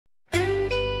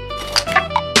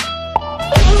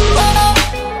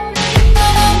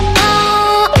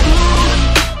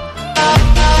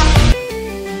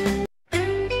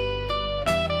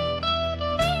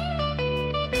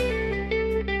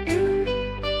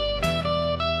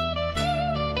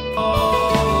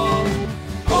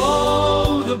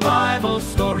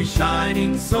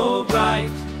shining so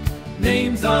bright.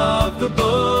 Names of the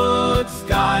books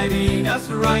guiding us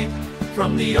right.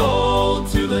 From the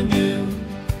old to the new,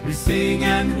 we sing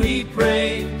and we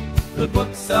pray. The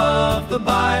books of the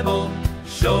Bible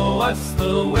show us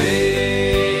the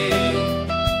way.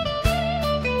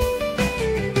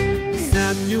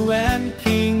 Samuel and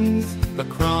Kings, the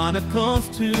Chronicles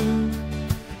too.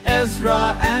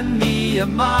 Ezra and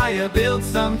Nehemiah build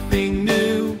something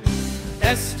new.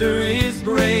 Esther is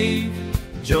brave,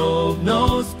 Job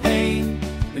knows pain.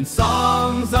 In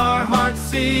songs our hearts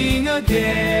sing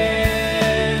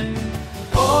again.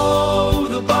 Oh,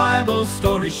 the Bible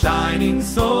story shining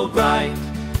so bright.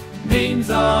 Names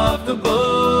of the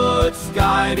books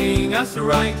guiding us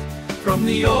right. From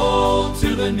the old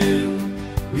to the new,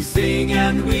 we sing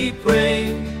and we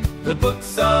pray. The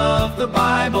books of the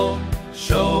Bible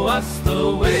show us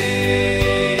the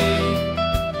way.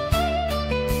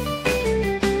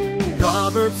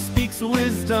 Proverbs speaks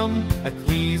wisdom,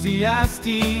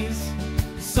 Ecclesiastes.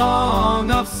 Song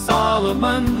of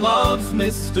Solomon loves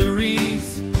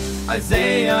mysteries.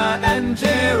 Isaiah and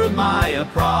Jeremiah,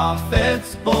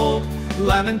 prophets bold.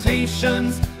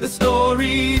 Lamentations, the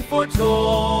story foretold.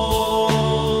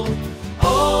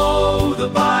 Oh, the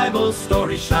Bible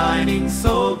story shining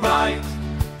so bright.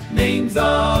 Names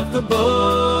of the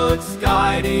books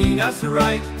guiding us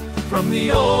right. From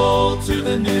the old to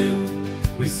the new,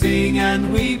 we sing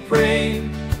and we pray.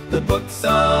 The books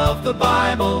of the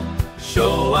Bible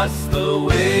show us the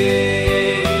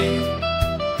way.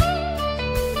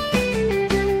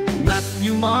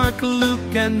 Matthew, Mark,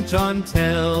 Luke, and John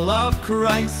tell of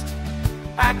Christ.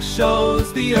 Acts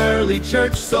shows the early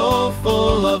church so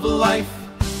full of life.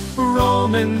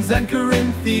 Romans and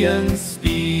Corinthians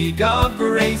speak of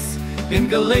grace. In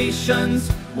Galatians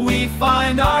we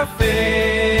find our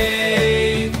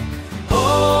faith.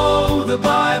 Oh, the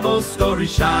Bible story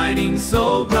shining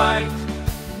so bright.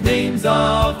 Names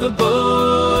of the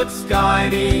books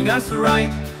guiding us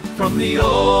right. From the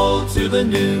old to the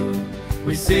new,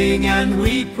 we sing and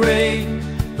we pray.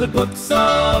 The books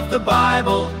of the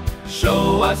Bible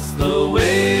show us the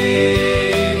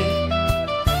way.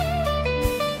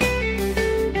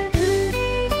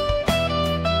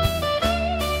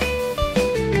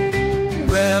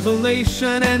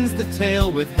 Revelation ends the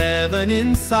tale with heaven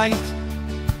in sight.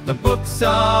 The books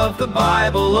of the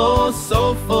Bible, oh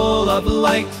so full of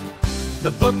light.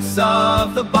 The books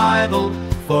of the Bible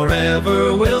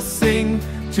forever will sing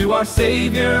to our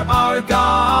Savior, our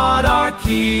God, our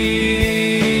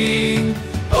King.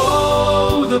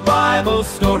 Oh, the Bible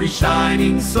story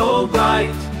shining so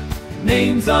bright.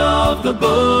 Names of the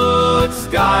books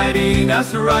guiding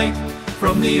us right.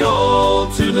 From the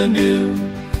old to the new,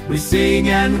 we sing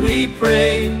and we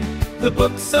pray. The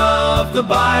books of the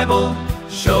Bible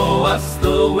show us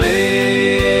the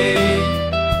way.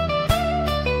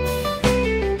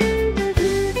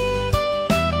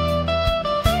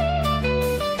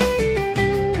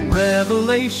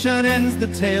 Revelation ends the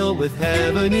tale with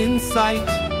heaven in sight.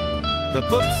 The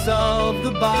books of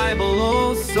the Bible,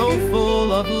 oh so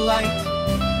full of light.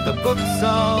 The books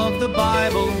of the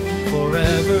Bible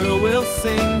forever will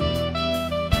sing